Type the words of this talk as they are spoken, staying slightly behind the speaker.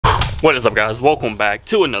What is up, guys? Welcome back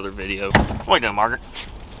to another video. What you doing, Margaret?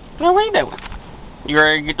 What are you doing? You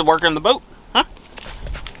ready to get to work on the boat? Huh?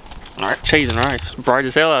 Alright, cheese and rice. Bright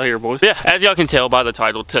as hell out here, boys. Yeah, as y'all can tell by the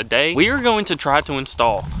title, today we are going to try to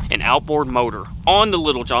install an outboard motor on the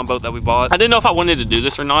little John boat that we bought. I didn't know if I wanted to do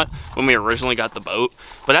this or not when we originally got the boat,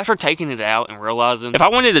 but after taking it out and realizing if I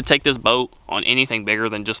wanted to take this boat on anything bigger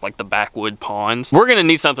than just like the backwood ponds, we're gonna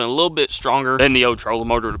need something a little bit stronger than the old trolling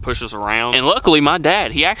motor to push us around. And luckily my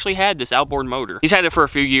dad, he actually had this outboard motor. He's had it for a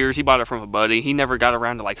few years. He bought it from a buddy. He never got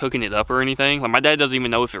around to like hooking it up or anything. Like, my dad doesn't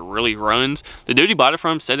even know if it really runs. The dude he bought it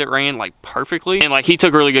from said it ran like perfectly, and like he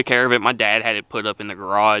took really good care of it. My dad had it put up in the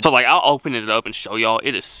garage, so like I'll open it up and show y'all.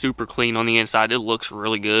 It is super clean on the inside. It looks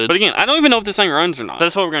really good. But again, I don't even know if this thing runs or not.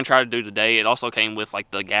 That's what we're gonna try to do today. It also came with like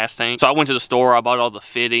the gas tank. So I went to the store, I bought all the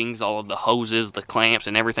fittings, all of the hoses, the clamps,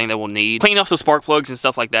 and everything that we'll need. Clean off the spark plugs and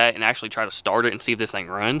stuff like that, and actually try to start it and see if this thing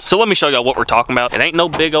runs. So let me show y'all what we're talking about. It ain't no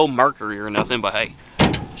big old Mercury or nothing, but hey,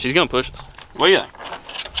 she's gonna push us. What do you think?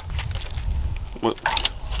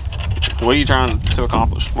 What are you trying to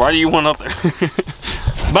accomplish? Why do you want up there?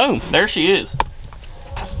 Boom, there she is.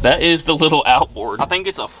 That is the little outboard. I think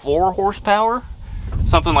it's a 4 horsepower,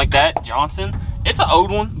 something like that, Johnson. It's an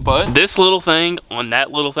old one, but this little thing on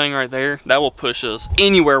that little thing right there, that will push us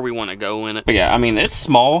anywhere we want to go in it. But yeah, I mean, it's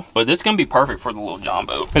small, but it's gonna be perfect for the little John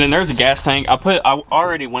boat. And then there's a gas tank. I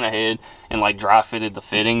already went ahead and like dry fitted the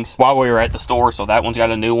fittings while we were at the store. So that one's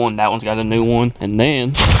got a new one, that one's got a new one. And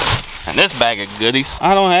then, and this bag of goodies,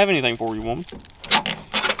 I don't have anything for you, woman.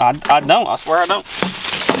 I don't, I swear I don't.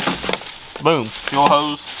 Boom, fuel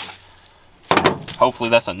hose. Hopefully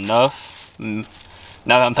that's enough. Now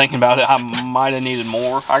that I'm thinking about it, I might have needed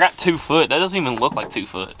more. I got 2 foot. That doesn't even look like 2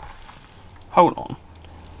 foot. Hold on.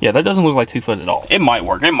 Yeah, that doesn't look like 2 foot at all. It might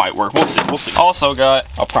work. It might work. We'll see. We'll see. Also got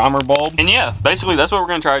a primer bulb. And yeah, basically that's what we're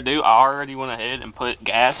going to try to do. I already went ahead and put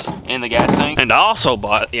gas in the gas tank. And I also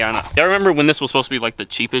bought, yeah, I know. Y'all remember when this was supposed to be like the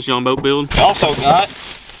cheapest John boat build? I also got,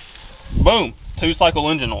 boom, 2-cycle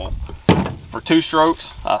engine oil. For 2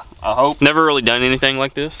 strokes, I hope. Never really done anything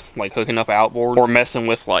like this, like hooking up outboard or messing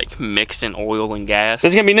with like mixing oil and gas. This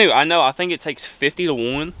is gonna be new. I know, I think it takes 50 to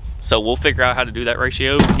 1, so we'll figure out how to do that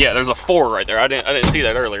ratio. Yeah, there's a 4 right there. I didn't see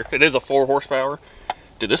that earlier. It is a 4 horsepower.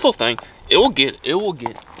 Dude, this little thing, it will get it. It will get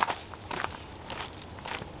it.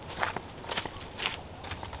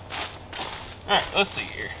 All right, let's see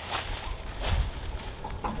here.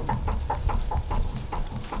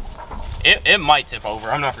 It might tip over,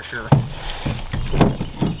 I'm not for sure.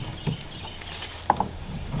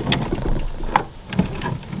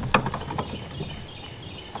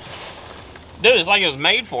 Dude, it's like it was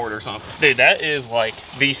made for it or something. Dude, that is like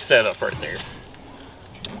the setup right there.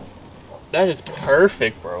 That is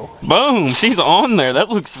perfect, bro. Boom, she's on there. That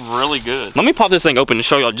looks really good. Let me pop this thing open and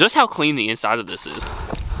show y'all just how clean the inside of this is.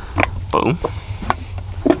 Boom.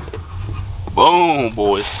 Boom,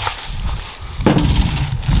 boys.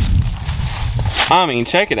 I mean,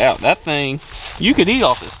 check it out. That thing, you could eat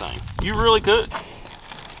off this thing. You really could.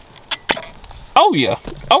 Oh, yeah.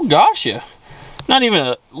 Oh, gosh, yeah. Not even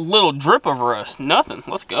a little drip of rust, nothing.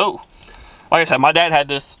 Let's go. Like I said, my dad had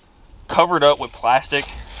this covered up with plastic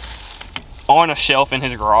on a shelf in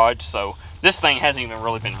his garage, so this thing hasn't even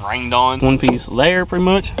really been rained on. 1 piece there, pretty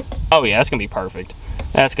much. Oh yeah, that's gonna be perfect.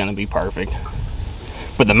 That's gonna be perfect.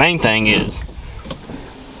 But the main thing is,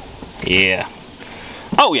 yeah.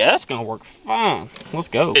 Oh yeah, that's gonna work fine. Let's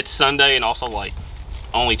go. It's Sunday and also like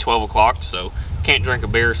only 12 o'clock, so can't drink a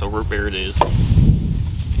beer, so root beer it is.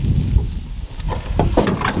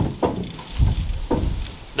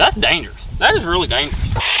 That's dangerous. That is really dangerous.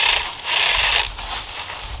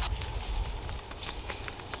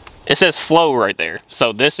 It says flow right there.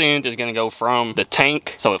 So this end is gonna go from the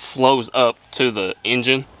tank, so it flows up to the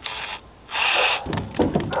engine.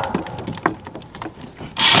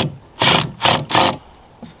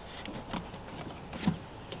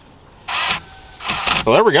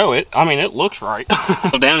 So there we go. I mean, it looks right.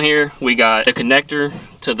 So down here, we got the connector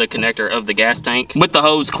to the connector of the gas tank with the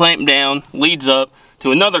hose clamped down, leads up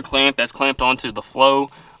to another clamp that's clamped onto the flow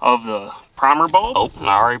of the primer bulb. Oh,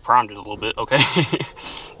 I already primed it a little bit, okay.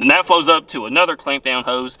 Then that flows up to another clamp down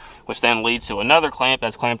hose, which then leads to another clamp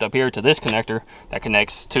that's clamped up here to this connector that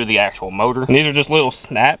connects to the actual motor. And these are just little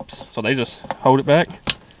snaps, so they just hold it back,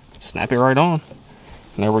 snap it right on.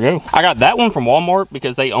 And there we go. I got that one from Walmart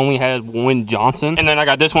because they only had 1 Johnson. And then I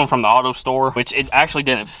got this one from the auto store, which it actually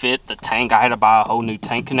didn't fit the tank. I had to buy a whole new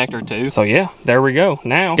tank connector too. So yeah, there we go.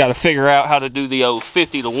 Now, got to figure out how to do the old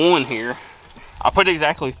 50 to 1 here. I put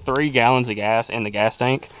exactly 3 gallons of gas in the gas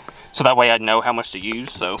tank, so that way I'd know how much to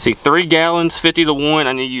use. So see, 3 gallons, 50 to 1,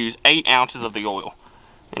 I need to use 8 ounces of the oil.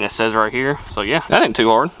 And it says right here, so yeah, that ain't too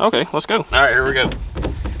hard. Okay, let's go. All right, here we go.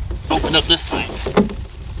 Open up this thing.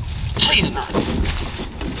 Cheese knife.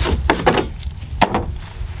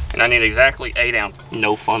 And I need exactly 8 ounces.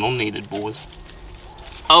 No funnel needed, boys.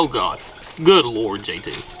 Oh God, good Lord,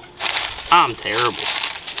 JT. I'm terrible.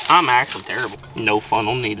 I'm actually terrible. No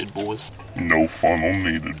funnel needed, boys. No funnel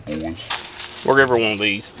needed, boys. We'll give her one of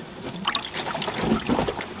these.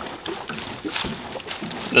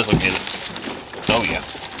 This'll get it. Oh yeah.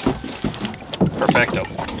 Perfecto.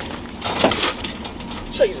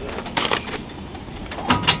 Cheese knife.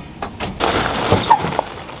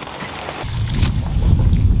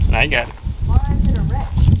 I got it. Why is it a wreck?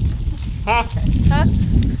 Huh? Huh?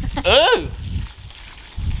 Ooh!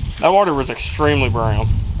 That water was extremely brown.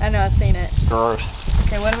 I know, I've seen it. Gross.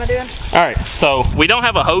 Okay, what am I doing? Alright, so we don't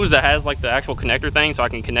have a hose that has like the actual connector thing so I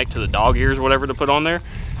can connect to the dog ears or whatever to put on there.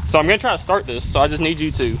 So I'm gonna try to start this, so I just need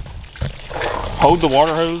you to hold the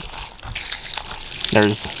water hose.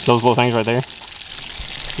 There's those little things right there.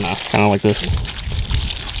 No, kind of like this.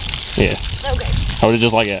 Yeah. Okay. Hold it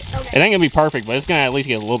just like that. Okay. It ain't gonna be perfect, but it's gonna at least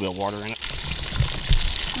get a little bit of water in it.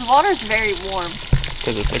 The water's very warm.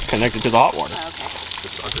 Because it's like, connected to the hot water. Oh, okay.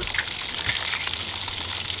 This sucker.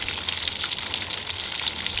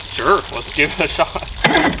 Sure, let's give it a shot.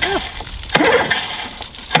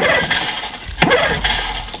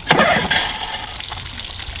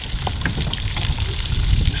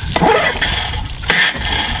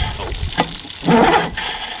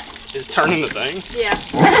 Is it turning the thing? Yeah.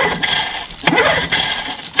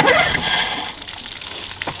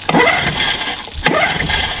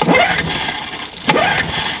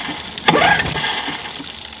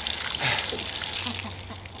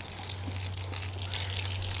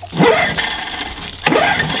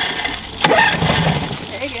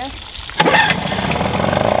 There you go.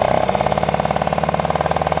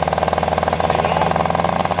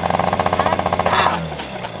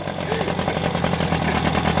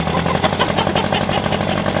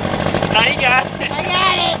 Now you got it. I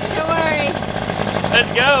got it. Don't worry.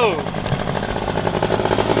 Let's go.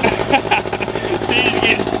 She's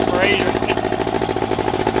getting sprayed right now.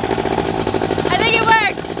 I think it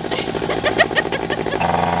worked.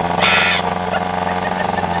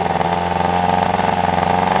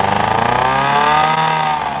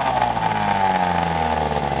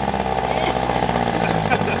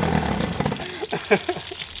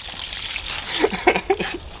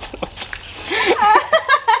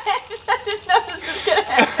 I didn't know this was gonna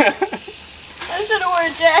happen. I should have worn a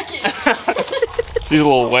jacket. She's a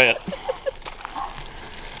little wet.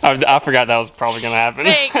 I forgot that was probably gonna happen.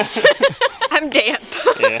 Thanks. I'm damp.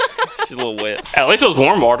 Yeah, she's a little wet. At least it was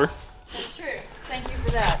warm water. True. Thank you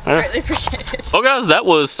for that. Yeah. Greatly appreciate it. Well guys, that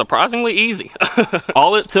was surprisingly easy.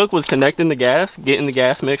 All it took was connecting the gas, getting the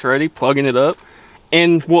gas mix ready, plugging it up,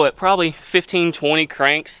 and what, probably 15, 20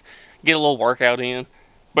 cranks, get a little workout in.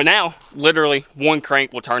 But now, literally, one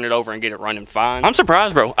crank will turn it over and get it running fine. I'm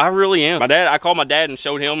surprised, bro. I really am. I called my dad and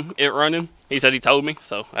showed him it running. He said he told me,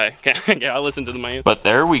 so hey, yeah, I listened to the man. But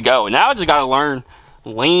there we go. Now I just gotta learn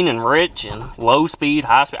lean and rich and low speed,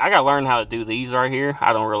 high speed. I gotta learn how to do these right here.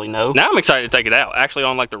 I don't really know. Now I'm excited to take it out, actually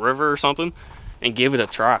on like the river or something, and give it a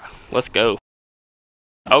try. Let's go.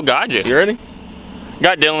 Oh, gotcha. You ready?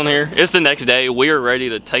 Got Dylan here. It's the next day. We are ready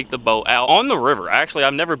to take the boat out on the river. Actually,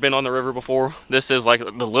 I've never been on the river before. This is like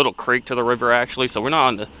the little creek to the river, actually. So we're not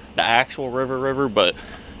on the actual river, but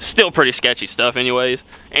still pretty sketchy stuff anyways.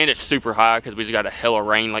 And it's super high because we just got a hell of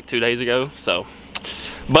rain like 2 days ago. So,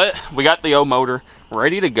 but we got the old motor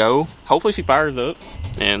ready to go. Hopefully she fires up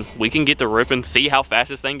and we can get to ripping, see how fast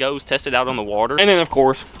this thing goes, test it out on the water. And then of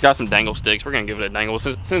course, got some dangle sticks. We're gonna give it a dangle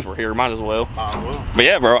since we're here, might as well. But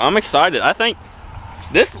yeah, bro, I'm excited. I think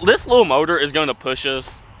this little motor is going to push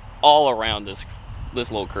us all around this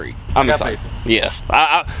little creek. I'm excited. Yeah.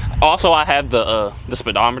 I also have the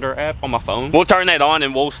speedometer app on my phone. We'll turn that on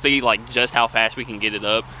and we'll see like just how fast we can get it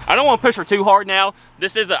up. I don't want to push her too hard now.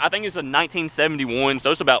 This is I think it's a 1971,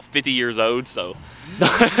 so it's about 50 years old. So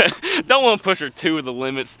don't want to push her to the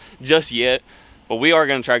limits just yet. But we are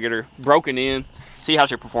going to try to get her broken in, see how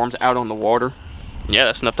she performs out on the water. Yeah,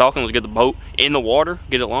 that's enough talking. Let's get the boat in the water,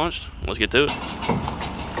 get it launched. Let's get to it.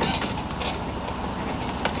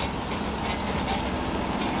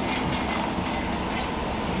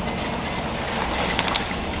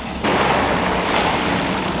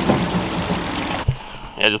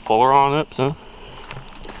 Yeah, just pull her on up, son.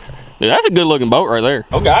 Dude, that's a good looking boat right there.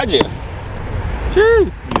 Oh, God, yeah.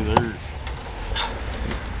 Choo.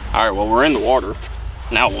 All right, well, we're in the water.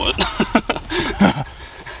 Now what?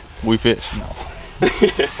 We fish. No.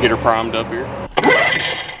 Get her primed up here.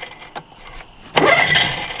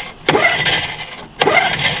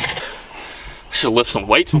 Should lift some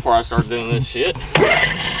weights before I start doing this shit.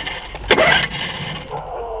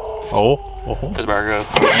 Oh. That's where I go.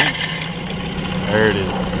 There it is.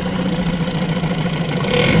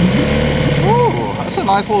 Ooh, that's a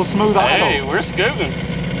nice little smooth idle. Hey, we're scooting.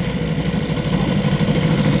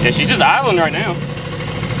 Yeah, she's just idling right now.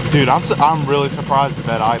 Dude, I'm really surprised at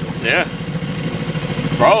that idle. Yeah.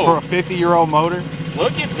 Bro. For a 50-year-old motor,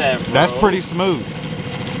 Look at that, bro. that's pretty smooth.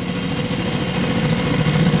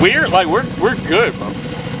 We're good, bro.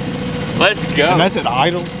 Let's go. And that's at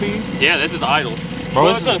idle speed? Yeah, this is idle. Bro,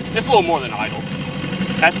 Well, this it's a little more than idle.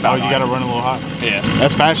 That's about Oh, you gotta run a little hot. Yeah.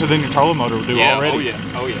 That's faster than your trolling motor will do Yeah, already. oh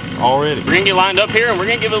yeah, oh yeah. Already. We're gonna get lined up here and we're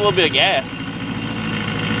gonna give it a little bit of gas.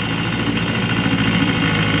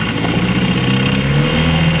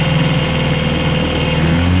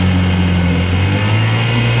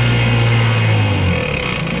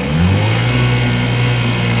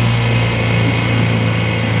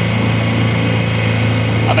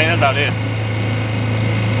 I think that's about it.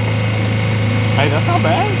 Hey, that's not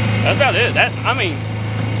bad. That's about it. I mean,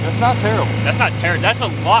 That's not terrible. that's not terrible. That's a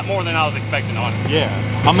lot more than I was expecting on it. Yeah.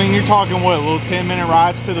 I mean, you're talking, what, little 10-minute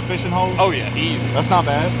rides to the fishing hole? Oh yeah, easy. That's not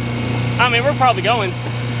bad. I mean, we're probably going,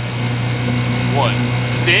 what,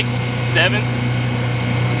 6, 7?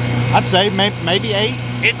 I'd say maybe 8.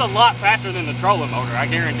 It's a lot faster than the trolling motor, I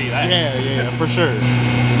guarantee that. Yeah, for sure.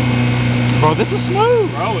 Bro, this is smooth.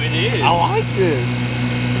 Bro, it is. I like this.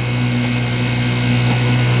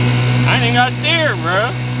 I ain't even got to steer,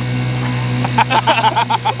 bro.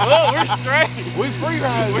 Oh, we're straight. We free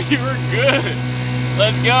ride. We were good.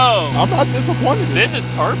 Let's go. I'm not disappointed. This is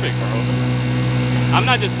perfect, bro. I'm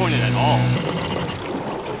not disappointed at all.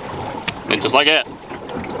 And just like that.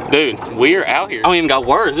 Dude, we're out here. I don't even got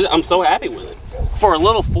words. I'm so happy with it. For a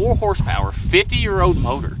little 4 horsepower, 50-year-old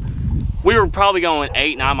motor, we were probably going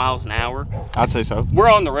 8, 9 miles an hour. I'd say so.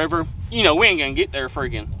 We're on the river. You know, we ain't gonna get there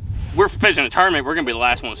freaking. We're fishing a tournament. We're gonna be the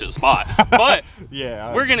last ones to the spot. But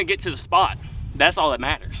Yeah. we're gonna get to the spot. That's all that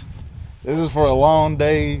matters. This is for a long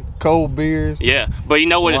day, cold beers. Yeah, but you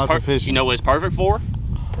know what Lots of fishing. you know what it's perfect for?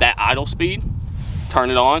 That idle speed. Turn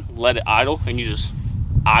it on, let it idle, and you just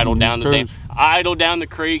idle down the cruise. idle down the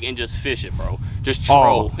creek and just fish it, bro. Just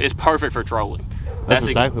troll. It's perfect for trolling. That's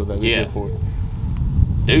exactly what that yeah. good for.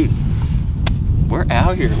 Dude, we're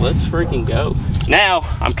out here. Let's freaking go. Now,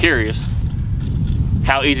 I'm curious.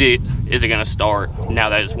 How easy is it gonna start now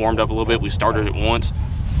that it's warmed up a little bit? We started it once.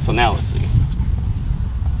 So now let's see.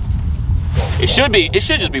 It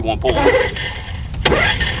should just be one pull. 2?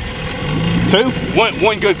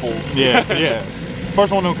 One good pull. Yeah, yeah.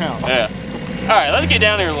 First one don't count. Yeah. All right, let's get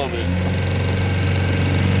down there a little bit.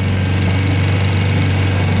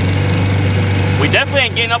 We definitely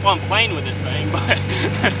ain't getting up on plane with this thing, but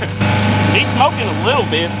she's smoking a little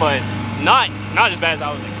bit, but not as bad as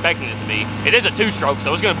I was expecting it to be. It is a 2-stroke,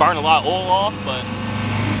 so it's gonna burn a lot of oil off, but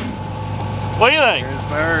what do you think? Yes,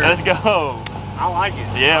 sir. Let's go. I like it.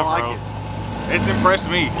 Yeah, I like bro. it. It's impressed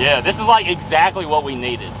me. Yeah, this is like exactly what we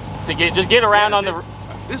needed to just get around on the.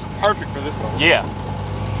 This is perfect for this boat. Yeah.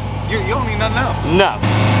 You don't need nothing else. No.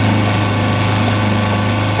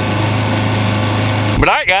 But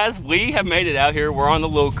all right, guys, we have made it out here. We're on the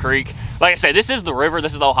little creek. Like I said, this is the river.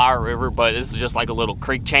 This is the Ohio River, but this is just like a little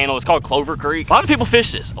creek channel. It's called Clover Creek. A lot of people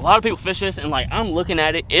fish this. And like I'm looking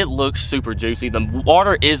at it, it looks super juicy. The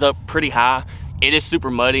water is up pretty high. It is super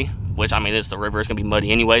muddy, which I mean, it's the river. It's gonna be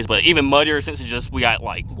muddy anyways, but even muddier since we got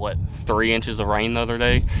like, what, 3 inches of rain the other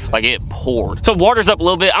day? Like it poured. So water's up a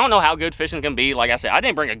little bit. I don't know how good fishing's gonna be. Like I said, I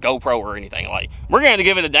didn't bring a GoPro or anything. Like we're gonna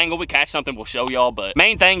give it a dangle. We catch something, we'll show y'all. But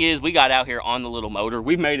main thing is we got out here on the little motor.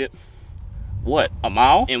 We've made it, what, a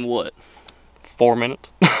mile in what? 4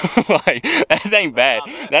 minutes. Like that ain't bad.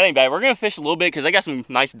 That ain't bad. We're gonna fish a little bit because they got some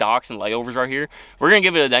nice docks and layovers right here. We're gonna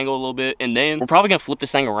give it a dangle a little bit, and then we're probably gonna flip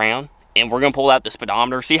this thing around and we're gonna pull out the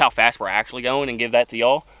speedometer, see how fast we're actually going, and give that to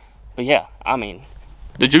y'all. But yeah, I mean,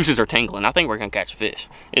 the juices are tingling. I think we're gonna catch a fish.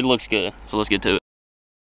 It looks good, so let's get to it.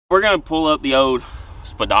 We're gonna pull up the old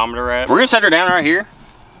speedometer app. We're gonna set her down right here,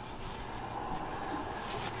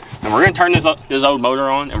 and we're gonna turn this old motor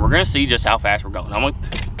on, and we're gonna see just how fast we're going. I'm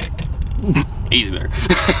gonna easy there.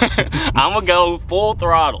 I'm gonna go full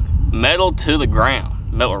throttle, metal to the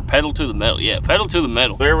ground, or pedal to the metal. Yeah, pedal to the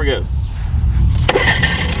metal. There we go.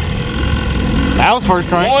 That was first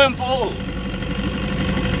crank. One pull.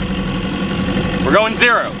 We're going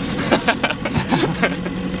 0. All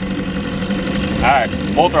right,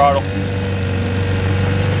 full throttle.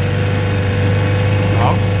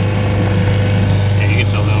 Oh. Yeah, you can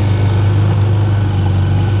still do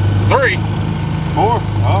 3. 4.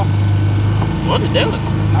 Oh. What's it doing?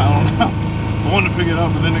 I don't know. It's one to pick it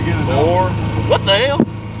up and then again it 4. What the hell?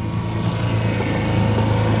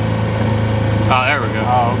 Oh, there we go.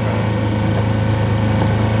 Oh, okay.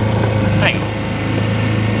 Hang on.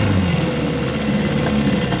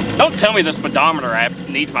 Don't tell me this speedometer app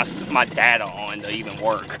needs my data on to even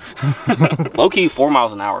work. Low key, 4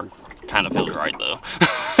 miles an hour kind of feels right though.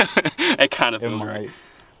 It kind of feels right.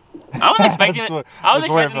 I was expecting it. I was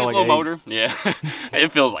expecting this little motor. Yeah,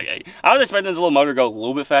 it feels like 8. I was expecting this little motor to go a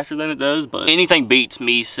little bit faster than it does, but anything beats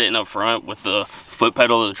me sitting up front with the foot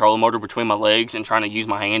pedal of the trolling motor between my legs and trying to use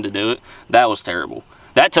my hand to do it. That was terrible.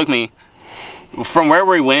 That took me from where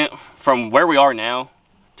we went, from where we are now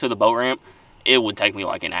to the boat ramp. It would take me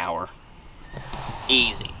like an hour,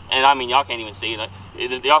 easy. And I mean, y'all can't even see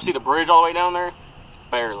it. Y'all see the bridge all the way down there?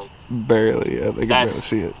 Barely. Barely, yeah. They can barely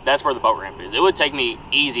see it. That's where the boat ramp is. It would take me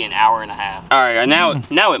easy an hour and a half. All right, now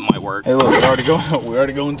it might work. Hey, look, we're already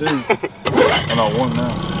going 2. Oh, no, 1 now.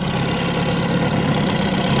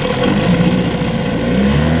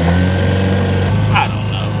 I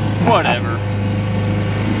don't know. Whatever.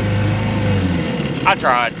 I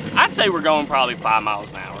tried. I'd say we're going probably 5 miles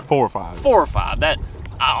an hour. 4 or 5. 4 or 5. That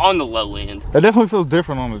on the low end. It definitely feels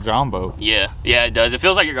different on the John boat. Yeah, it does. It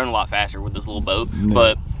feels like you're going a lot faster with this little boat. Yeah.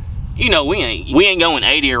 But you know, we ain't going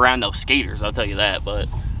 80 around those skaters. I'll tell you that. But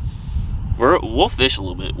we'll fish a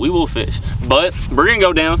little bit. We will fish. But we're gonna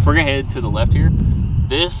go down. We're gonna head to the left here.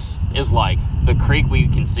 This is like the creek we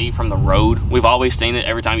can see from the road. We've always seen it.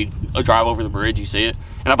 Every time you drive over the bridge, you see it.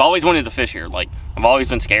 And I've always wanted to fish here. Like, I've always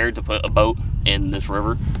been scared to put a boat in this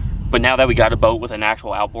river. But now that we got a boat with an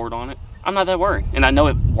actual outboard on it, I'm not that worried. And I know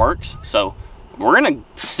it works. So we're gonna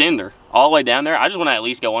send her all the way down there. I just want to at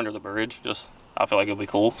least go under the bridge. I feel like it'll be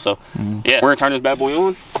cool. So yeah, we're gonna turn this bad boy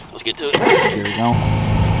on. Let's get to it. Here we go.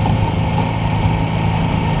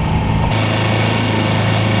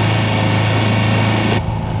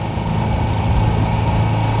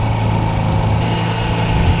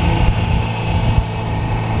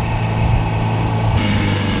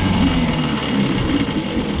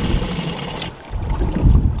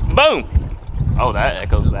 Boom! Oh, that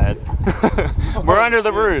echoes bad. We're under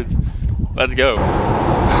the bridge. Let's go.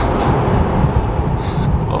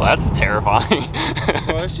 Well, that's terrifying.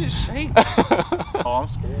 Well, that shit shakes. Oh, I'm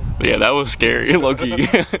scared. Yeah, that was scary, low-key.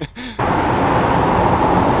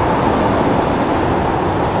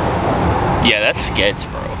 Yeah, that's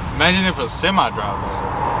sketch, bro. Imagine if a semi drives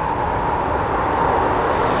over.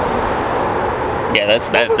 Yeah, that's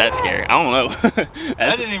scary. I don't know.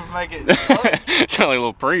 That didn't even make it. It's like a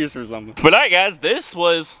little Prius or something. But alright guys, this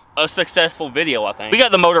was a successful video, I think. We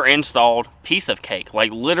got the motor installed, piece of cake.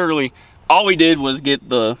 Like literally, all we did was get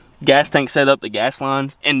the gas tank set up, the gas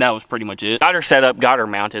lines, and that was pretty much it. Got her set up, got her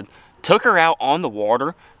mounted, took her out on the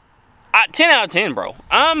water. 10 out of 10, bro.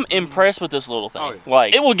 I'm impressed with this little thing. Oh, yeah.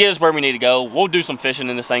 Like, it will get us where we need to go. We'll do some fishing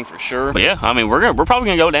in this thing for sure. But yeah, I mean, we're probably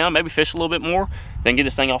gonna go down, maybe fish a little bit more, then get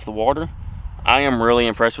this thing off the water. I am really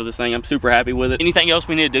impressed with this thing. I'm super happy with it. Anything else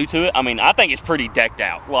we need to do to it? I mean, I think it's pretty decked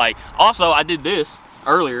out. Like, also, I did this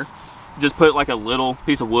earlier. Just put like a little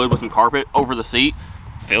piece of wood with some carpet over the seat.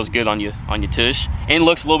 Feels good on your tush. And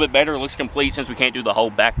looks a little bit better. It looks complete since we can't do the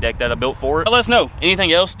whole back deck that I built for it. But let us know.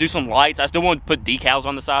 Anything else? Do some lights. I still want to put decals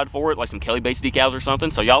on the side for it, like some Kelly Bates decals or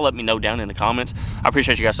something. So y'all let me know down in the comments. I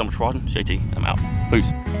appreciate you guys so much for watching. JT, I'm out. Peace.